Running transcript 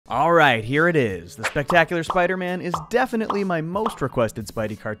Alright, here it is. The Spectacular Spider-Man is definitely my most requested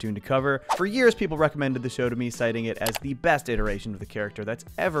Spidey cartoon to cover. For years, people recommended the show to me, citing it as the best iteration of the character that's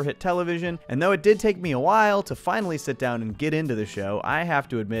ever hit television. And though it did take me a while to finally sit down and get into the show, I have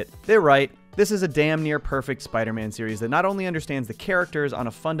to admit, they're right. This is a damn near perfect Spider-Man series that not only understands the characters on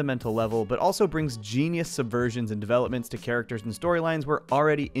a fundamental level, but also brings genius subversions and developments to characters and storylines we're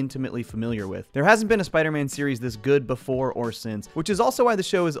already intimately familiar with. There hasn't been a Spider-Man series this good before or since, which is also why the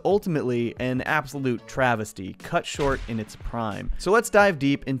show is ultimately an absolute travesty, cut short in its prime. So let's dive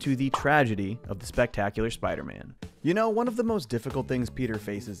deep into the tragedy of the Spectacular Spider-Man. You know, one of the most difficult things Peter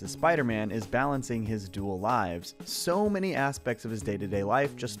faces as Spider-Man is balancing his dual lives. So many aspects of his day-to-day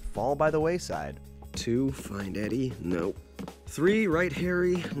life just fall by the wayside. 2, find Eddie, nope. 3, write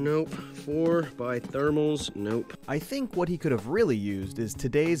Harry, nope. 4, buy thermals, nope. I think what he could have really used is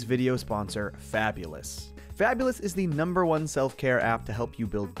today's video sponsor, Fabulous. Fabulous is the #1 self-care app to help you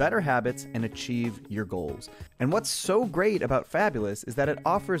build better habits and achieve your goals. And what's so great about Fabulous is that it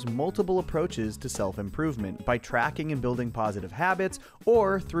offers multiple approaches to self-improvement by tracking and building positive habits,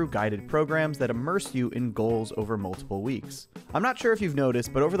 or through guided programs that immerse you in goals over multiple weeks. I'm not sure if you've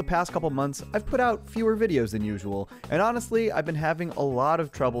noticed, but over the past couple months, I've put out fewer videos than usual, and honestly, I've been having a lot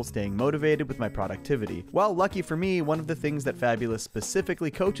of trouble staying motivated with my productivity. Well, lucky for me, one of the things that Fabulous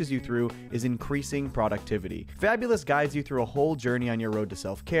specifically coaches you through is increasing productivity. Fabulous guides you through a whole journey on your road to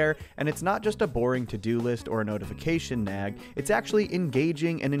self-care, and it's not just a boring to-do list or a notification nag, it's actually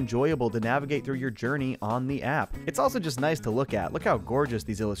engaging and enjoyable to navigate through your journey on the app. It's also just nice to look at. Look how gorgeous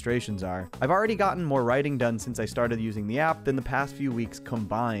these illustrations are. I've already gotten more writing done since I started using the app than the past few weeks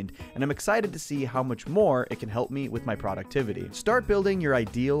combined, and I'm excited to see how much more it can help me with my productivity. Start building your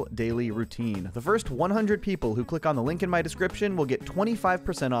ideal daily routine. The first 100 people who click on the link in my description will get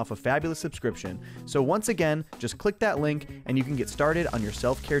 25% off a Fabulous subscription. So once again, just click that link and you can get started on your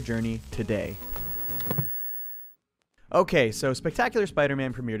self-care journey today. Okay, so Spectacular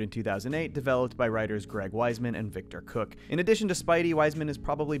Spider-Man premiered in 2008, developed by writers Greg Weisman and Victor Cook. In addition to Spidey, Weisman is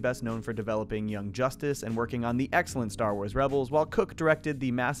probably best known for developing Young Justice and working on the excellent Star Wars Rebels, while Cook directed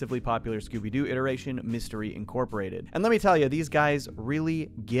the massively popular Scooby-Doo iteration, Mystery Incorporated. And let me tell you, these guys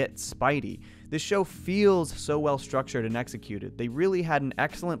really get Spidey. This show feels so well structured and executed. They really had an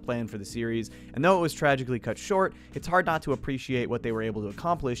excellent plan for the series, and though it was tragically cut short, it's hard not to appreciate what they were able to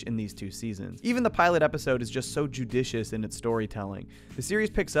accomplish in these 2 seasons. Even the pilot episode is just so judicious in its storytelling. The series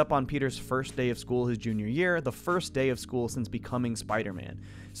picks up on Peter's first day of school his junior year, the first day of school since becoming Spider-Man.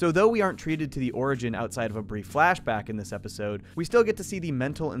 So though we aren't treated to the origin outside of a brief flashback in this episode, we still get to see the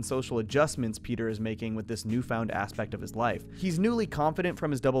mental and social adjustments Peter is making with this newfound aspect of his life. He's newly confident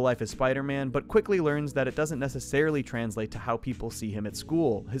from his double life as Spider-Man, but quickly learns that it doesn't necessarily translate to how people see him at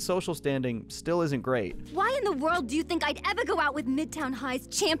school. His social standing still isn't great. Why in the world do you think I'd ever go out with Midtown High's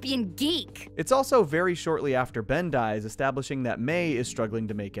champion geek? It's also very shortly after Ben dies, establishing that May is struggling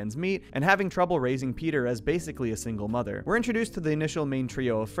to make ends meet and having trouble raising Peter as basically a single mother. We're introduced to the initial main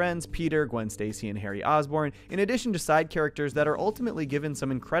trio of friends, Peter, Gwen Stacy, and Harry Osborn, in addition to side characters that are ultimately given some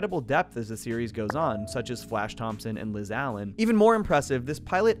incredible depth as the series goes on, such as Flash Thompson and Liz Allen. Even more impressive, this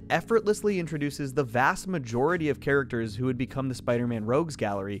pilot effortlessly introduces the vast majority of characters who would become the Spider-Man Rogues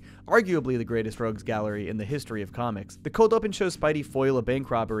Gallery, arguably the greatest Rogues Gallery in the history of comics. The cold open shows Spidey foil a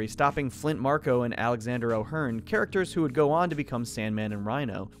bank robbery, stopping Flint Marko and Alexander O'Hearn, characters who would go on to become Sandman and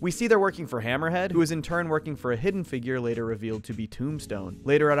Rhino. We see they're working for Hammerhead, who is in turn working for a hidden figure later revealed to be Tombstone.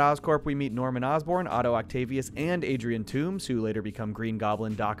 Later at Oscorp, we meet Norman Osborn, Otto Octavius, and Adrian Toomes, who later become Green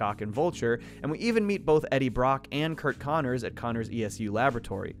Goblin, Doc Ock, and Vulture, and we even meet both Eddie Brock and Curt Connors at Connors ESU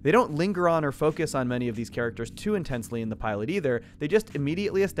Laboratory. They don't linger on or focus on many of these characters too intensely in the pilot either, they just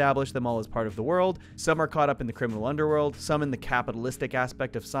immediately establish them all as part of the world. Some are caught up in the criminal underworld, some in the capitalistic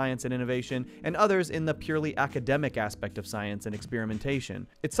aspect of science and innovation, and others in the purely academic aspect of science and experimentation.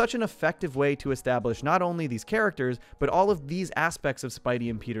 It's such an effective way to establish not only these characters, but all of these aspects of Spidey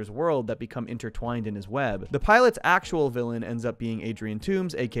and Peter's world that become intertwined in his web. The pilot's actual villain ends up being Adrian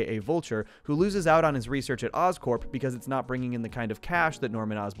Toomes, aka Vulture, who loses out on his research at Oscorp because it's not bringing in the kind of cash that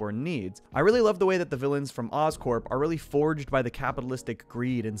Norman Osborn needs. I really love the way that the villains from Oscorp are really forged by the capitalistic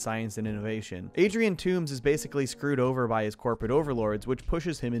greed in science and innovation. Adrian Toomes is basically screwed over by his corporate overlords, which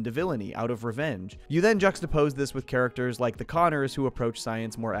pushes him into villainy out of revenge. You then juxtapose this with characters like the Connors, who approach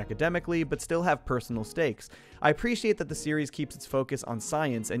science more academically but still have personal stakes. I appreciate that the series keeps its focus on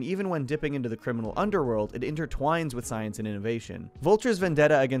science, and even when dipping into the criminal underworld, it intertwines with science and innovation. Vulture's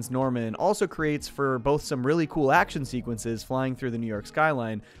vendetta against Norman also creates for both some really cool action sequences flying through the New York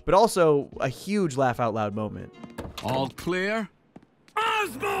skyline, but also a huge laugh out loud moment. All clear?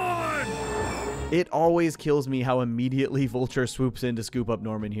 Osborn! It always kills me how immediately Vulture swoops in to scoop up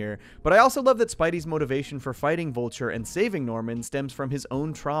Norman here, but I also love that Spidey's motivation for fighting Vulture and saving Norman stems from his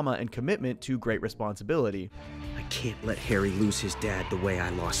own trauma and commitment to great responsibility. I can't let Harry lose his dad the way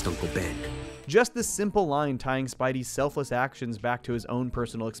I lost Uncle Ben. Just this simple line tying Spidey's selfless actions back to his own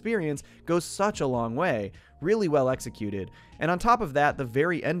personal experience goes such a long way. Really well executed. And on top of that, the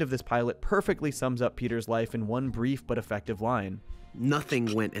very end of this pilot perfectly sums up Peter's life in one brief but effective line.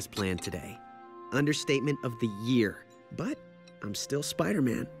 Nothing went as planned today. Understatement of the year. But I'm still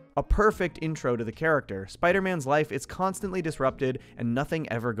Spider-Man. A perfect intro to the character. Spider-Man's life is constantly disrupted and nothing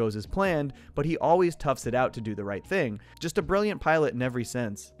ever goes as planned, but he always toughs it out to do the right thing. Just a brilliant pilot in every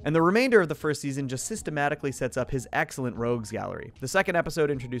sense. And the remainder of the first season just systematically sets up his excellent rogues gallery. The second episode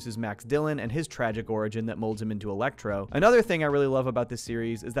introduces Max Dillon and his tragic origin that molds him into Electro. Another thing I really love about this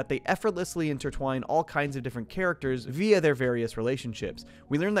series is that they effortlessly intertwine all kinds of different characters via their various relationships.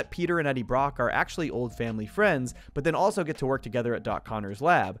 We learn that Peter and Eddie Brock are actually old family friends, but then also get to work together at Doc Connor's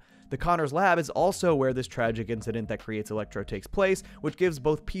lab. The Connor's lab is also where this tragic incident that creates Electro takes place, which gives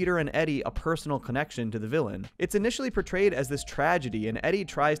both Peter and Eddie a personal connection to the villain. It's initially portrayed as this tragedy, and Eddie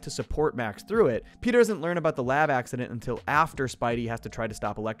tries to support Max through it. Peter doesn't learn about the lab accident until after Spidey has to try to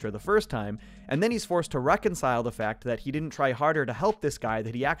stop Electro the first time, and then he's forced to reconcile the fact that he didn't try harder to help this guy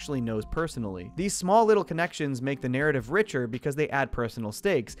that he actually knows personally. These small little connections make the narrative richer because they add personal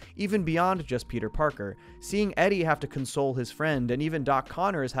stakes, even beyond just Peter Parker. Seeing Eddie have to console his friend, and even Doc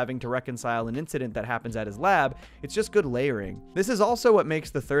Connors having to reconcile an incident that happens at his lab, it's just good layering. This is also what makes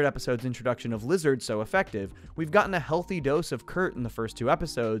the third episode's introduction of Lizard so effective. We've gotten a healthy dose of Kurt in the first two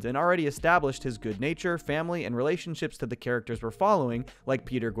episodes and already established his good nature, family, and relationships to the characters we're following, like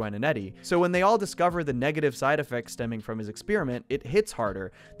Peter, Gwen, and Eddie. So when they all discover the negative side effects stemming from his experiment, it hits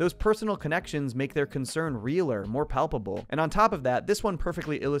harder. Those personal connections make their concern realer, more palpable. And on top of that, this one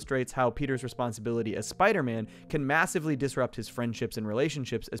perfectly illustrates how Peter's responsibility as Spider-Man can massively disrupt his friendships and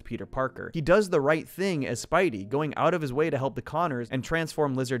relationships as Peter Parker. He does the right thing as Spidey, going out of his way to help the Connors and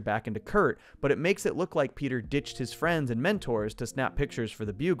transform Lizard back into Kurt, but it makes it look like Peter ditched his friends and mentors to snap pictures for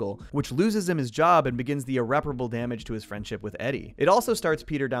the Bugle, which loses him his job and begins the irreparable damage to his friendship with Eddie. It also starts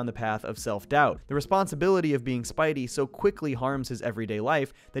Peter down the path of self-doubt. The responsibility of being Spidey so quickly harms his everyday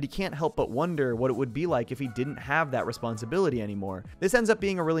life that he can't help but wonder what it would be like if he didn't have that responsibility anymore. This ends up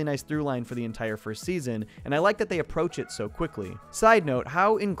being a really nice through line for the entire first season, and I like that they approach it so quickly. Side note,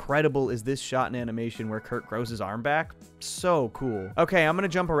 how incredible is this shot in animation where Kurt grows his arm back? So cool. Okay, I'm gonna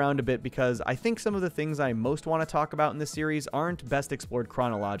jump around a bit because I think some of the things I most want to talk about in this series aren't best explored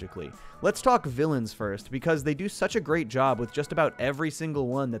chronologically. Let's talk villains first, because they do such a great job with just about every single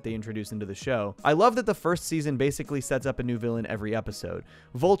one that they introduce into the show. I love that the first season basically sets up a new villain every episode.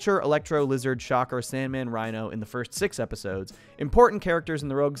 Vulture, Electro, Lizard, Shocker, Sandman, Rhino in the first 6 episodes. Important characters in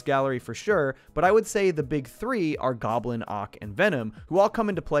the Rogues Gallery for sure, but I would say the big 3 are Goblin, Ock, and Venom, who all come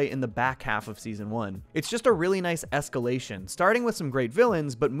into play in the back half of season 1. It's just a really nice escalation, starting with some great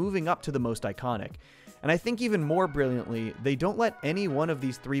villains, but moving up to the most iconic. And I think even more brilliantly, they don't let any one of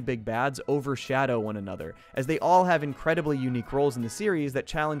these 3 big bads overshadow one another, as they all have incredibly unique roles in the series that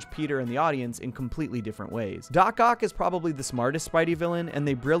challenge Peter and the audience in completely different ways. Doc Ock is probably the smartest Spidey villain, and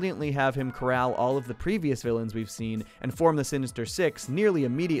they brilliantly have him corral all of the previous villains we've seen and form the Sinister Six nearly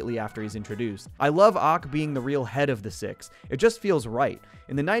immediately after he's introduced. I love Ock being the real head of the Six. It just feels right.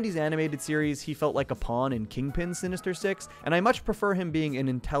 In the 90s animated series, he felt like a pawn in Kingpin's Sinister Six, and I much prefer him being an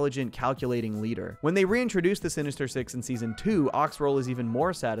intelligent, calculating leader. When they reintroduce the Sinister Six in season 2, Ock's role is even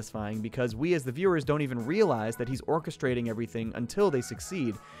more satisfying because we as the viewers don't even realize that he's orchestrating everything until they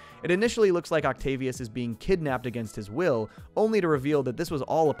succeed. It initially looks like Octavius is being kidnapped against his will, only to reveal that this was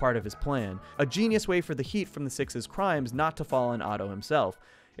all a part of his plan. A genius way for the heat from the Six's crimes not to fall on Otto himself.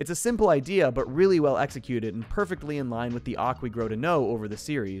 It's a simple idea, but really well executed and perfectly in line with the Ock we grow to know over the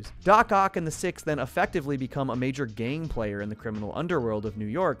series. Doc Ock and the Six then effectively become a major gang player in the criminal underworld of New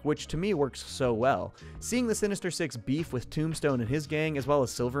York, which to me works so well. Seeing the Sinister Six beef with Tombstone and his gang, as well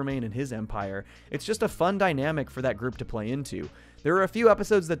as Silvermane and his empire, it's just a fun dynamic for that group to play into. There are a few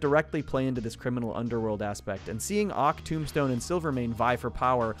episodes that directly play into this criminal underworld aspect, and seeing Ock, Tombstone, and Silvermane vie for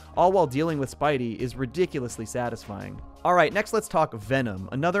power, all while dealing with Spidey, is ridiculously satisfying. Alright, next let's talk Venom,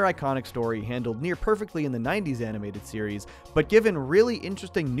 another iconic story handled near perfectly in the 90s animated series, but given really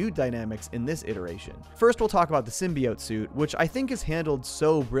interesting new dynamics in this iteration. First we'll talk about the symbiote suit, which I think is handled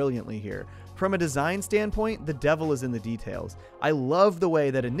so brilliantly here. From a design standpoint, the devil is in the details. I love the way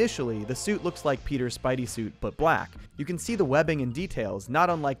that initially the suit looks like Peter's Spidey suit, but black. You can see the webbing and details,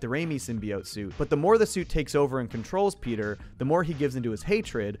 not unlike the Raimi symbiote suit, but the more the suit takes over and controls Peter, the more he gives into his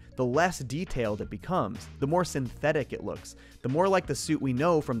hatred, the less detailed it becomes, the more synthetic it looks, the more like the suit we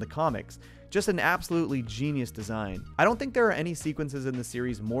know from the comics. Just an absolutely genius design. I don't think there are any sequences in the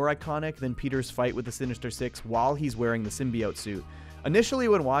series more iconic than Peter's fight with the Sinister Six while he's wearing the symbiote suit. Initially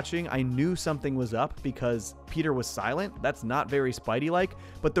when watching, I knew something was up because Peter was silent. That's not very Spidey-like,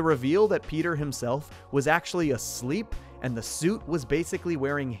 but the reveal that Peter himself was actually asleep and the suit was basically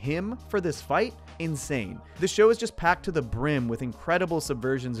wearing him for this fight? Insane. The show is just packed to the brim with incredible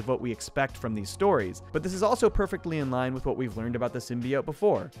subversions of what we expect from these stories, but this is also perfectly in line with what we've learned about the symbiote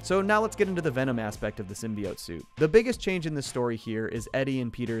before. So now let's get into the Venom aspect of the symbiote suit. The biggest change in this story here is Eddie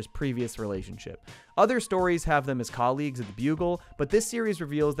and Peter's previous relationship. Other stories have them as colleagues at the Bugle, but this series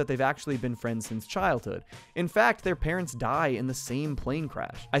reveals that they've actually been friends since childhood. In fact, their parents die in the same plane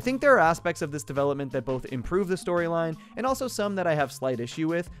crash. I think there are aspects of this development that both improve the storyline and also some that I have slight issue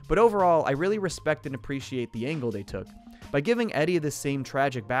with, but overall, I really respect and appreciate the angle they took. By giving Eddie this same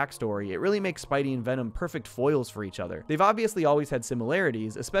tragic backstory, it really makes Spidey and Venom perfect foils for each other. They've obviously always had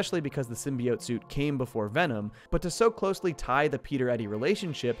similarities, especially because the symbiote suit came before Venom, but to so closely tie the Peter-Eddie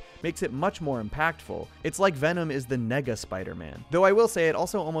relationship makes it much more impactful. It's like Venom is the nega Spider-Man. Though I will say it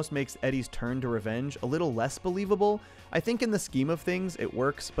also almost makes Eddie's turn to revenge a little less believable. I think in the scheme of things, it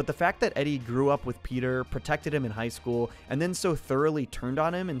works, but the fact that Eddie grew up with Peter, protected him in high school, and then so thoroughly turned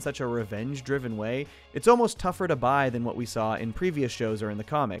on him in such a revenge-driven way, it's almost tougher to buy than what we saw in previous shows or in the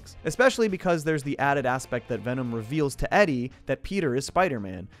comics, especially because there's the added aspect that Venom reveals to Eddie that Peter is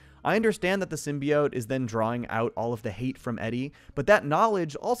Spider-Man. I understand that the symbiote is then drawing out all of the hate from Eddie, but that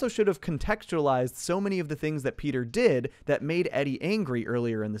knowledge also should have contextualized so many of the things that Peter did that made Eddie angry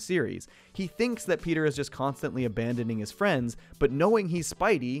earlier in the series. He thinks that Peter is just constantly abandoning his friends, but knowing he's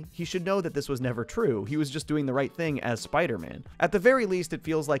Spidey, he should know that this was never true. He was just doing the right thing as Spider-Man. At the very least, it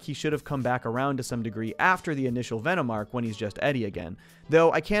feels like he should have come back around to some degree after the initial Venom arc when he's just Eddie again.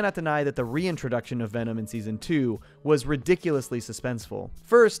 Though I cannot deny that the reintroduction of Venom in Season 2 was ridiculously suspenseful.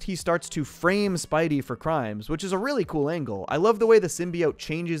 First, he starts to frame Spidey for crimes, which is a really cool angle. I love the way the symbiote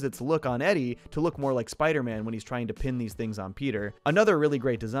changes its look on Eddie to look more like Spider-Man when he's trying to pin these things on Peter. Another really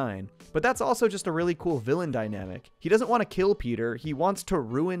great design. But that's also just a really cool villain dynamic. He doesn't want to kill Peter, he wants to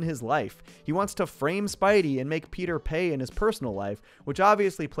ruin his life. He wants to frame Spidey and make Peter pay in his personal life, which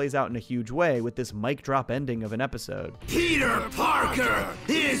obviously plays out in a huge way with this mic drop ending of an episode. Peter Parker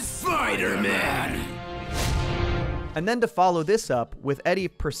is Spider-Man! And then to follow this up, with Eddie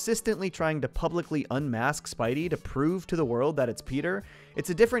persistently trying to publicly unmask Spidey to prove to the world that it's Peter, it's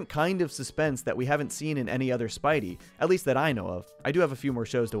a different kind of suspense that we haven't seen in any other Spidey, at least that I know of. I do have a few more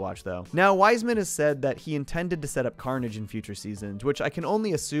shows to watch though. Now, Wiseman has said that he intended to set up Carnage in future seasons, which I can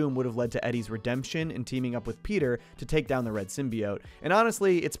only assume would have led to Eddie's redemption in teaming up with Peter to take down the Red Symbiote, and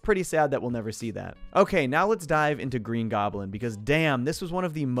honestly, it's pretty sad that we'll never see that. Okay, now let's dive into Green Goblin, because damn, this was one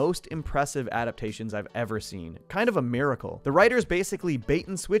of the most impressive adaptations I've ever seen. Kind of a miracle. The writers basically bait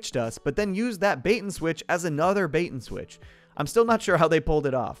and switched us, but then used that bait and switch as another bait and switch. I'm still not sure how they pulled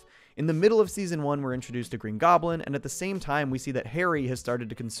it off. In the middle of season 1, we're introduced to Green Goblin, and at the same time, we see that Harry has started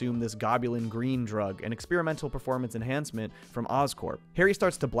to consume this Globulin Green drug, an experimental performance enhancement from Oscorp. Harry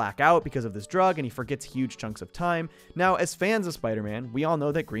starts to black out because of this drug, and he forgets huge chunks of time. Now, as fans of Spider-Man, we all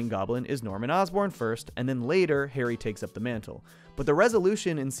know that Green Goblin is Norman Osborn first, and then later, Harry takes up the mantle. But the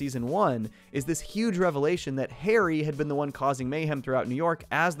resolution in season 1 is this huge revelation that Harry had been the one causing mayhem throughout New York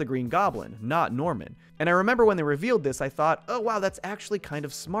as the Green Goblin, not Norman. And I remember when they revealed this, I thought, oh wow, that's actually kind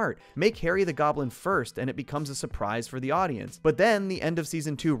of smart. Make Harry the Goblin first, and it becomes a surprise for the audience. But then the end of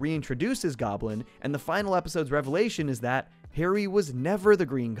season 2 reintroduces Goblin, and the final episode's revelation is that Harry was never the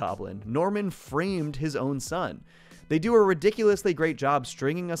Green Goblin. Norman framed his own son. They do a ridiculously great job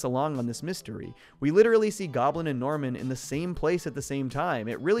stringing us along on this mystery. We literally see Goblin and Norman in the same place at the same time.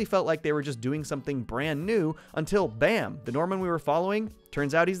 It really felt like they were just doing something brand new until, bam, the Norman we were following,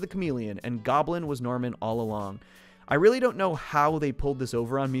 turns out he's the chameleon, and Goblin was Norman all along. I really don't know how they pulled this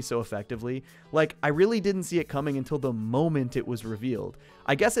over on me so effectively. Like, I really didn't see it coming until the moment it was revealed.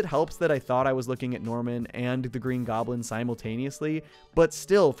 I guess it helps that I thought I was looking at Norman and the Green Goblin simultaneously, but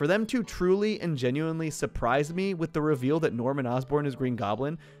still, for them to truly and genuinely surprise me with the reveal that Norman Osborn is Green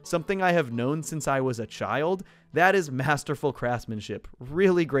Goblin, something I have known since I was a child, That is masterful craftsmanship.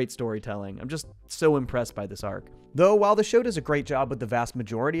 Really great storytelling. I'm just so impressed by this arc. Though, while the show does a great job with the vast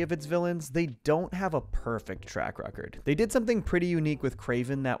majority of its villains, they don't have a perfect track record. They did something pretty unique with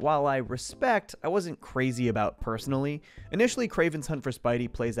Kraven that, while I respect, I wasn't crazy about personally. Initially, Kraven's hunt for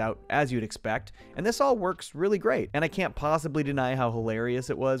Spidey plays out as you'd expect, and this all works really great. And I can't possibly deny how hilarious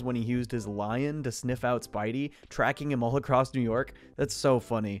it was when he used his lion to sniff out Spidey, tracking him all across New York. That's so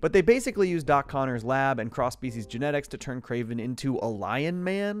funny. But they basically used Doc Connor's lab and cross-species genetics to turn Kraven into a lion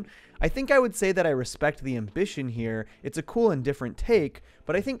man. I think I would say that I respect the ambition here. It's a cool and different take,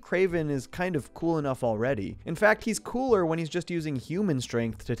 but I think Kraven is kind of cool enough already. In fact, he's cooler when he's just using human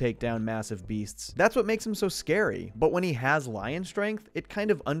strength to take down massive beasts. That's what makes him so scary, but when he has lion strength, it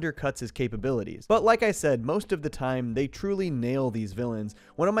kind of undercuts his capabilities. But like I said, most of the time, they truly nail these villains.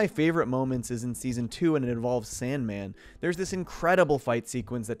 One of my favorite moments is in season 2, and it involves Sandman. There's this incredible fight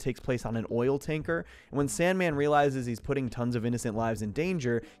sequence that takes place on an oil tanker, and when Sandman realizes he's putting tons of innocent lives in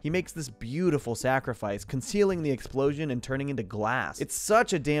danger, he makes this beautiful sacrifice, concealing the explosion and turning into glass. It's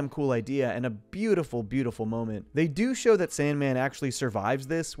such a damn cool idea and a beautiful, beautiful moment. They do show that Sandman actually survives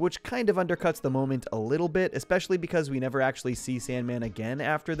this, which kind of undercuts the moment a little bit, especially because we never actually see Sandman again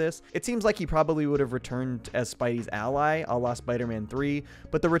after this. It seems like he probably would have returned as Spidey's ally, a la Spider-Man 3,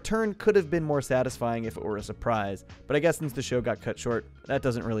 but the return could have been more satisfying if it were a surprise. But I guess since the show got cut short, that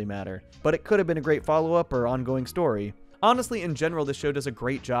doesn't really matter. But it could have been a great follow-up or ongoing story. Honestly, in general, the show does a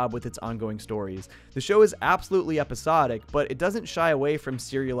great job with its ongoing stories. The show is absolutely episodic, but it doesn't shy away from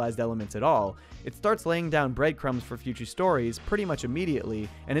serialized elements at all. It starts laying down breadcrumbs for future stories pretty much immediately,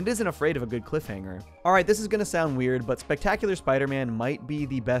 and it isn't afraid of a good cliffhanger. Alright, this is gonna sound weird, but Spectacular Spider-Man might be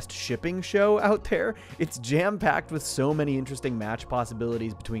the best shipping show out there. It's jam-packed with so many interesting match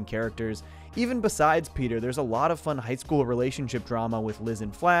possibilities between characters. Even besides Peter, there's a lot of fun high school relationship drama with Liz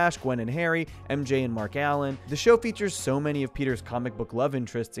and Flash, Gwen and Harry, MJ and Mark Allen. The show features so many of Peter's comic book love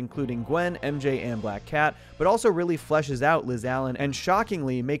interests, including Gwen, MJ, and Black Cat, but also really fleshes out Liz Allen, and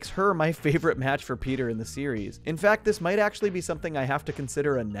shockingly makes her my favorite match for Peter in the series. In fact, this might actually be something I have to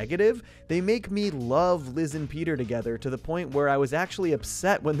consider a negative. They make me love Liz and Peter together to the point where I was actually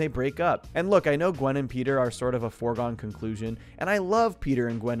upset when they break up. And look, I know Gwen and Peter are sort of a foregone conclusion, and I love Peter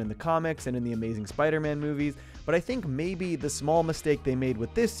and Gwen in the comics and in the Amazing Spider-Man movies, but I think maybe the small mistake they made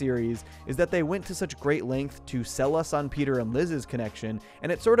with this series is that they went to such great length to sell us on Peter and Liz's connection,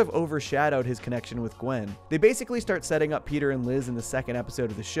 and it sort of overshadowed his connection with Gwen. They basically start setting up Peter and Liz in the second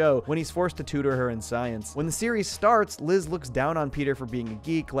episode of the show when he's forced to tutor her in science. When the series starts, Liz looks down on Peter for being a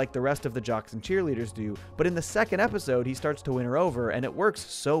geek like the rest of the jocks and cheerleaders do, but in the second episode, he starts to win her over, and it works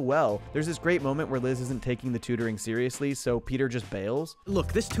so well. There's this great moment where Liz isn't taking the tutoring seriously, so Peter just bails.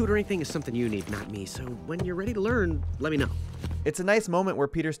 Look, this tutoring thing is something you need, not me, so when you're ready to learn, let me know. It's a nice moment where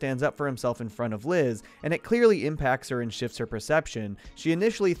Peter stands up for himself in front of Liz, and it clearly impacts her and shifts her perception. She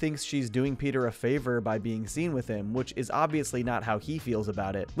initially thinks she's doing Peter a favor by being seen with him, which is obviously not how he feels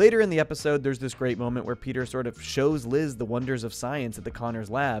about it. Later in the episode, there's this great moment where Peter sort of shows Liz the wonders of science at the Connors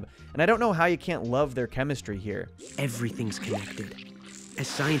lab, and I don't know how you can't love their chemistry here. Everything's connected. As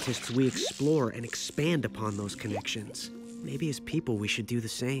scientists, we explore and expand upon those connections. Maybe as people, we should do the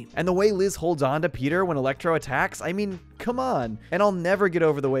same. And the way Liz holds on to Peter when Electro attacks, I mean, come on. And I'll never get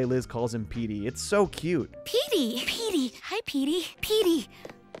over the way Liz calls him Petey. It's so cute. Petey! Petey! Hi, Petey! Petey!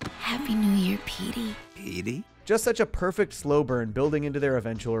 Happy New Year, Petey. Petey? Just such a perfect slow burn building into their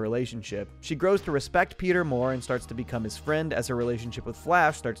eventual relationship. She grows to respect Peter more and starts to become his friend as her relationship with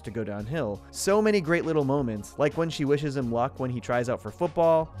Flash starts to go downhill. So many great little moments, like when she wishes him luck when he tries out for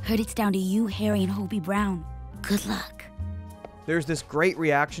football. Heard it's down to you, Harry, and Hobie Brown. Good luck. There's this great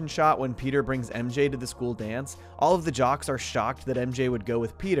reaction shot when Peter brings MJ to the school dance. All of the jocks are shocked that MJ would go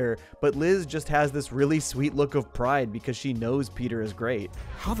with Peter, but Liz just has this really sweet look of pride because she knows Peter is great.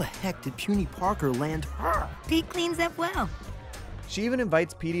 How the heck did Puny Parker land her? Pete cleans up well. She even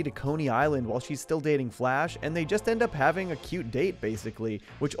invites Petey to Coney Island while she's still dating Flash, and they just end up having a cute date, basically,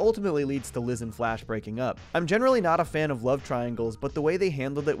 which ultimately leads to Liz and Flash breaking up. I'm generally not a fan of love triangles, but the way they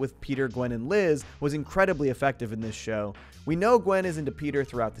handled it with Peter, Gwen, and Liz was incredibly effective in this show. We know Gwen is into Peter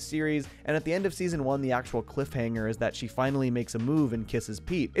throughout the series, and at the end of season 1, the actual cliffhanger is that she finally makes a move and kisses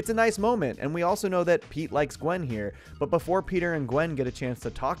Pete. It's a nice moment, and we also know that Pete likes Gwen here, but before Peter and Gwen get a chance to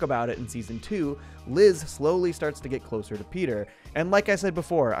talk about it in season 2, Liz slowly starts to get closer to Peter. And like I said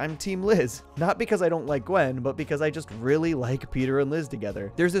before, I'm Team Liz. Not because I don't like Gwen, but because I just really like Peter and Liz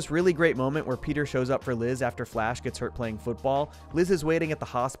together. There's this really great moment where Peter shows up for Liz after Flash gets hurt playing football. Liz is waiting at the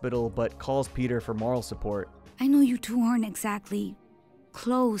hospital, but calls Peter for moral support. I know you two aren't exactly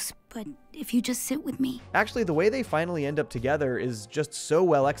close, but if you just sit with me. Actually, the way they finally end up together is just so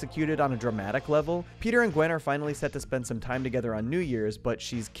well executed on a dramatic level. Peter and Gwen are finally set to spend some time together on New Year's, but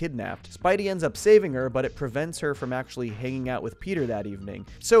she's kidnapped. Spidey ends up saving her, but it prevents her from actually hanging out with Peter that evening.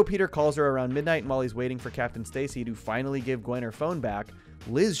 So Peter calls her around midnight, and while he's waiting for Captain Stacy to finally give Gwen her phone back,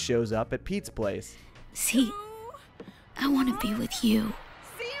 Liz shows up at Pete's place. See, I want to be with you.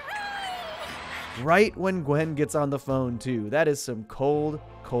 Right when Gwen gets on the phone, too. That is some cold,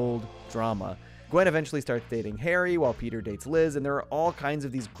 cold drama. Gwen eventually starts dating Harry while Peter dates Liz, and there are all kinds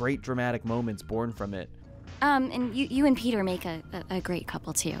of these great dramatic moments born from it. And you and Peter make a great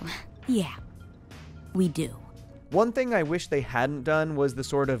couple, too. Yeah, we do. One thing I wish they hadn't done was the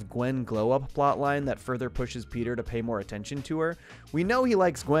sort of Gwen glow-up plotline that further pushes Peter to pay more attention to her. We know he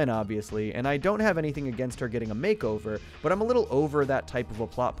likes Gwen, obviously, and I don't have anything against her getting a makeover, but I'm a little over that type of a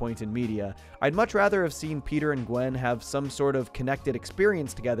plot point in media. I'd much rather have seen Peter and Gwen have some sort of connected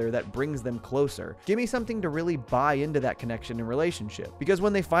experience together that brings them closer. Give me something to really buy into that connection and relationship. Because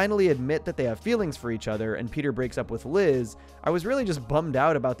when they finally admit that they have feelings for each other and Peter breaks up with Liz, I was really just bummed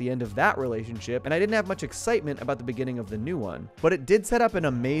out about the end of that relationship, and I didn't have much excitement about the beginning of the new one. But it did set up an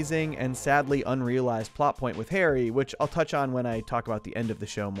amazing and sadly unrealized plot point with Harry, which I'll touch on when I talk about the end of the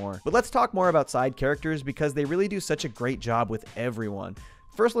show more. But let's talk more about side characters because they really do such a great job with everyone.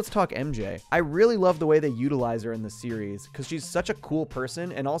 First, let's talk MJ. I really love the way they utilize her in the series because she's such a cool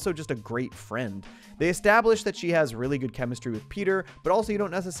person and also just a great friend. They establish that she has really good chemistry with Peter, but also you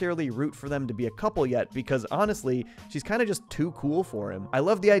don't necessarily root for them to be a couple yet because honestly, she's kind of just too cool for him. I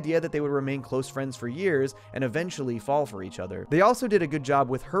love the idea that they would remain close friends for years and eventually fall for each other. They also did a good job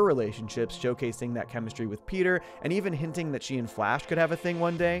with her relationships, showcasing that chemistry with Peter and even hinting that she and Flash could have a thing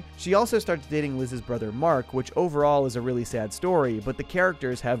one day. She also starts dating Liz's brother Mark, which overall is a really sad story, but the characters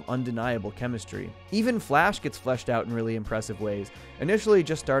have undeniable chemistry. Even Flash gets fleshed out in really impressive ways. Initially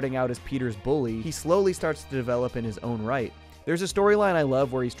just starting out as Peter's bully, he slowly starts to develop in his own right. There's a storyline I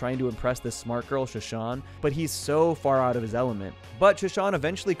love where he's trying to impress this smart girl, Shashan, but he's so far out of his element. But Shashan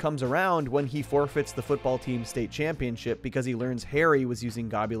eventually comes around when he forfeits the football team's state championship because he learns Harry was using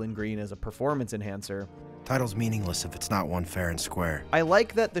Gobulin Green as a performance enhancer. Title's meaningless if it's not won fair and square. I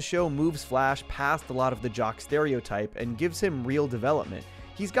like that the show moves Flash past a lot of the jock stereotype and gives him real development.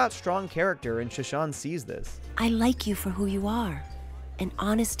 He's got strong character, and Shashan sees this. I like you for who you are. An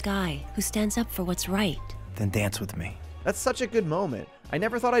honest guy who stands up for what's right. Then dance with me. That's such a good moment. I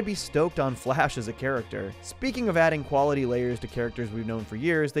never thought I'd be stoked on Flash as a character. Speaking of adding quality layers to characters we've known for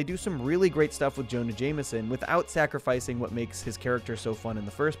years, they do some really great stuff with Jonah Jameson without sacrificing what makes his character so fun in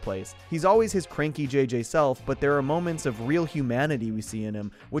the first place. He's always his cranky JJ self, but there are moments of real humanity we see in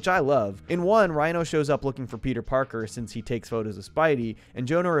him, which I love. In one, Rhino shows up looking for Peter Parker since he takes photos of Spidey, and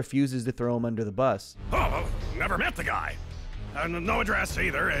Jonah refuses to throw him under the bus. Oh, never met the guy. No address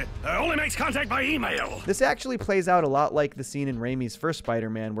either. Only makes contact by email. This actually plays out a lot like the scene in Raimi's first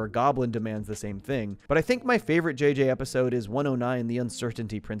Spider-Man where Goblin demands the same thing. But I think my favorite JJ episode is 109, The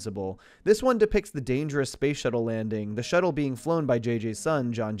Uncertainty Principle. This one depicts the dangerous space shuttle landing, the shuttle being flown by JJ's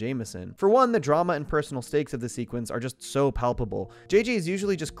son, John Jameson. For one, the drama and personal stakes of the sequence are just so palpable. JJ is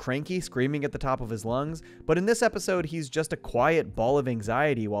usually just cranky, screaming at the top of his lungs, but in this episode, he's just a quiet ball of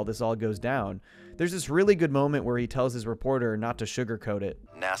anxiety while this all goes down. There's this really good moment where he tells his reporter not to sugarcoat it.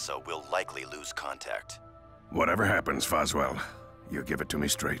 NASA will likely lose contact. Whatever happens, Foswell, you give it to me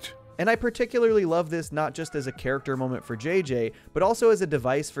straight. And I particularly love this not just as a character moment for JJ, but also as a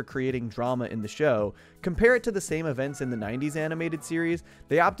device for creating drama in the show. Compare it to the same events in the 90s animated series.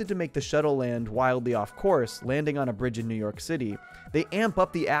 They opted to make the shuttle land wildly off course, landing on a bridge in New York City. They amp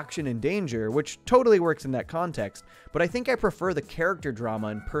up the action and danger, which totally works in that context, but I think I prefer the character drama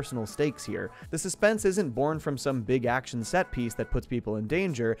and personal stakes here. The suspense isn't born from some big action set piece that puts people in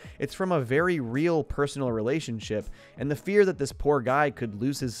danger, it's from a very real personal relationship, and the fear that this poor guy could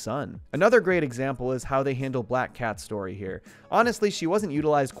lose his son. Another great example is how they handle Black Cat's story here. Honestly, she wasn't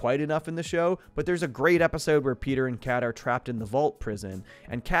utilized quite enough in the show, but there's a great episode where Peter and Cat are trapped in the Vault prison,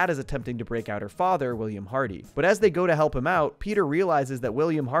 and Cat is attempting to break out her father, William Hardy. But as they go to help him out, Peter realizes that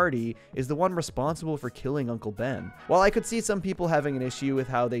William Hardy is the one responsible for killing Uncle Ben. While I could see some people having an issue with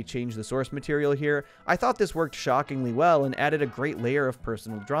how they changed the source material here, I thought this worked shockingly well and added a great layer of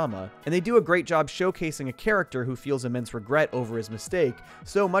personal drama. And they do a great job showcasing a character who feels immense regret over his mistake,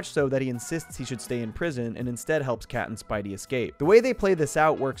 so much so that he insists he should stay in prison and instead helps Kat and Spidey escape. The way they play this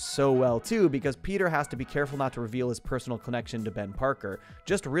out works so well too, because Peter has to be careful not to reveal his personal connection to Ben Parker.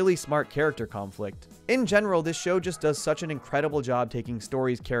 Just really smart character conflict. In general, this show just does such an incredible job taking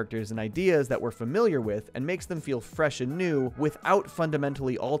stories, characters, and ideas that we're familiar with and makes them feel fresh and new without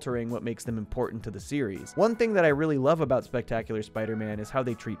fundamentally altering what makes them important to the series. One thing that I really love about Spectacular Spider-Man is how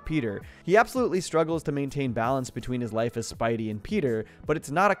they treat Peter. He absolutely struggles to maintain balance between his life as Spidey and Peter, but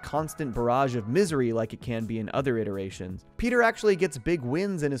it's not a constant barrage of misery like it can be in other iterations. Peter actually gets big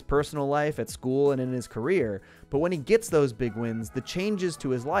wins in his personal life, at school, and in his career, but when he gets those big wins, the changes to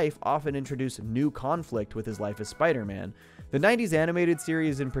his life often introduce new conflict with his life as Spider-Man. The 90s animated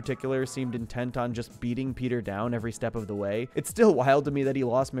series in particular seemed intent on just beating Peter down every step of the way. It's still wild to me that he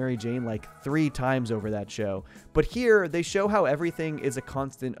lost Mary Jane like 3 times over that show. But here, they show how everything is a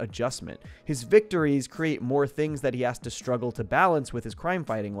constant adjustment. His victories create more things that he has to struggle to balance with his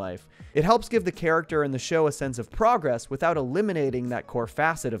crime-fighting life. It helps give the character and the show a sense of progress without eliminating that core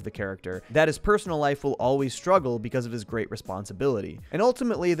facet of the character, that his personal life will always struggle because of his great responsibility. And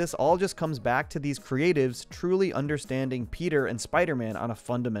ultimately, this all just comes back to these creatives truly understanding Peter and Spider-Man on a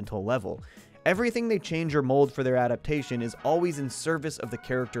fundamental level. Everything they change or mold for their adaptation is always in service of the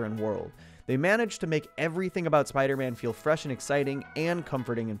character and world. They managed to make everything about Spider-Man feel fresh and exciting and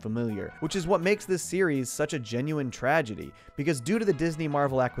comforting and familiar, which is what makes this series such a genuine tragedy, because due to the Disney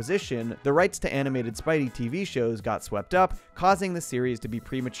Marvel acquisition, the rights to animated Spidey TV shows got swept up, causing the series to be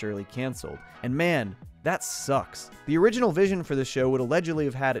prematurely canceled. And man, that sucks. The original vision for the show would allegedly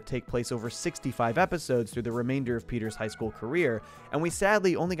have had it take place over 65 episodes through the remainder of Peter's high school career, and we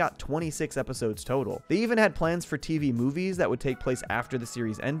sadly only got 26 episodes total. They even had plans for TV movies that would take place after the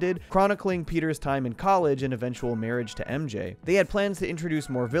series ended, chronicling Peter's time in college and eventual marriage to MJ. They had plans to introduce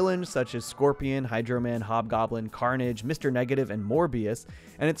more villains such as Scorpion, Hydro-Man, Hobgoblin, Carnage, Mr. Negative, and Morbius,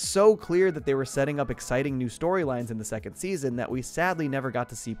 and it's so clear that they were setting up exciting new storylines in the second season that we sadly never got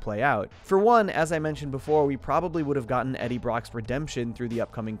to see play out. For one, as I mentioned before, we probably would have gotten Eddie Brock's redemption through the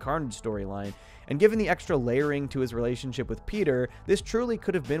upcoming Carnage storyline, and given the extra layering to his relationship with Peter, this truly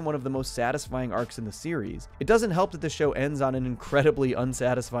could have been one of the most satisfying arcs in the series. It doesn't help that the show ends on an incredibly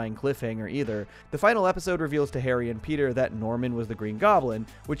unsatisfying cliffhanger either. The final episode reveals to Harry and Peter that Norman was the Green Goblin,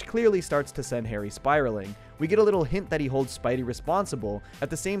 which clearly starts to send Harry spiraling. We get a little hint that he holds Spidey responsible. At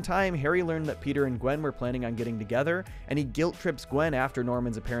the same time, Harry learned that Peter and Gwen were planning on getting together, and he guilt trips Gwen after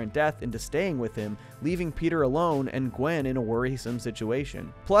Norman's apparent death into staying with him, leaving Peter alone and Gwen in a worrisome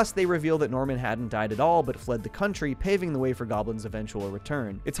situation. Plus, they reveal that Norman hadn't died at all but fled the country, paving the way for Goblin's eventual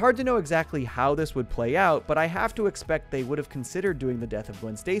return. It's hard to know exactly how this would play out, but I have to expect they would have considered doing the Death of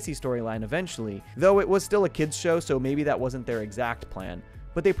Gwen Stacy storyline eventually, though it was still a kids show, so maybe that wasn't their exact plan.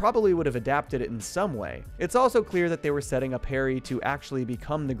 But they probably would have adapted it in some way. It's also clear that they were setting up Harry to actually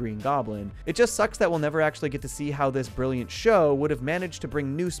become the Green Goblin. It just sucks that we'll never actually get to see how this brilliant show would have managed to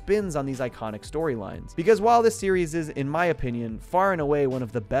bring new spins on these iconic storylines. Because while this series is, in my opinion, far and away one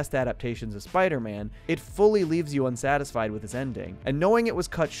of the best adaptations of Spider-Man, it fully leaves you unsatisfied with its ending. And knowing it was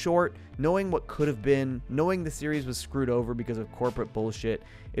cut short, knowing what could have been, knowing the series was screwed over because of corporate bullshit,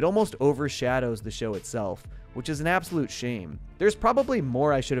 it almost overshadows the show itself, which is an absolute shame. There's probably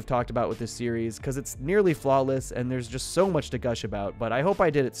more I should have talked about with this series, because it's nearly flawless and there's just so much to gush about, but I hope I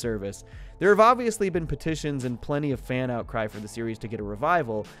did it service. There have obviously been petitions and plenty of fan outcry for the series to get a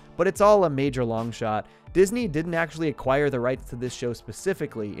revival, but it's all a major long shot. Disney didn't actually acquire the rights to this show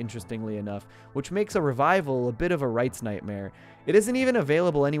specifically, interestingly enough, which makes a revival a bit of a rights nightmare. It isn't even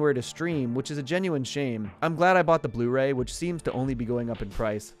available anywhere to stream, which is a genuine shame. I'm glad I bought the Blu-ray, which seems to only be going up in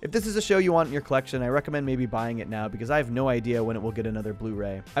price. If this is a show you want in your collection, I recommend maybe buying it now, because I have no idea when it will get another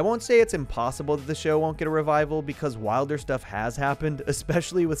Blu-ray. I won't say it's impossible that the show won't get a revival, because wilder stuff has happened,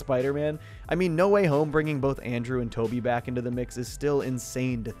 especially with Spider-Man. I mean, No Way Home bringing both Andrew and Tobey back into the mix is still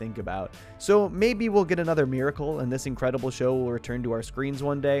insane to think about. So maybe we'll get another miracle and this incredible show will return to our screens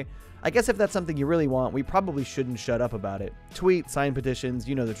one day. I guess if that's something you really want, we probably shouldn't shut up about it. Tweet, sign petitions,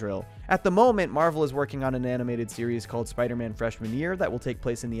 you know the drill. At the moment, Marvel is working on an animated series called Spider-Man Freshman Year that will take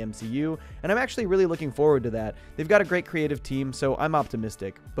place in the MCU, and I'm actually really looking forward to that. They've got a great creative team, so I'm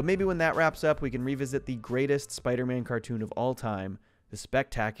optimistic. But maybe when that wraps up, we can revisit the greatest Spider-Man cartoon of all time, The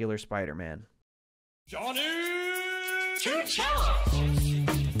Spectacular Spider-Man. Johnny to Cellos!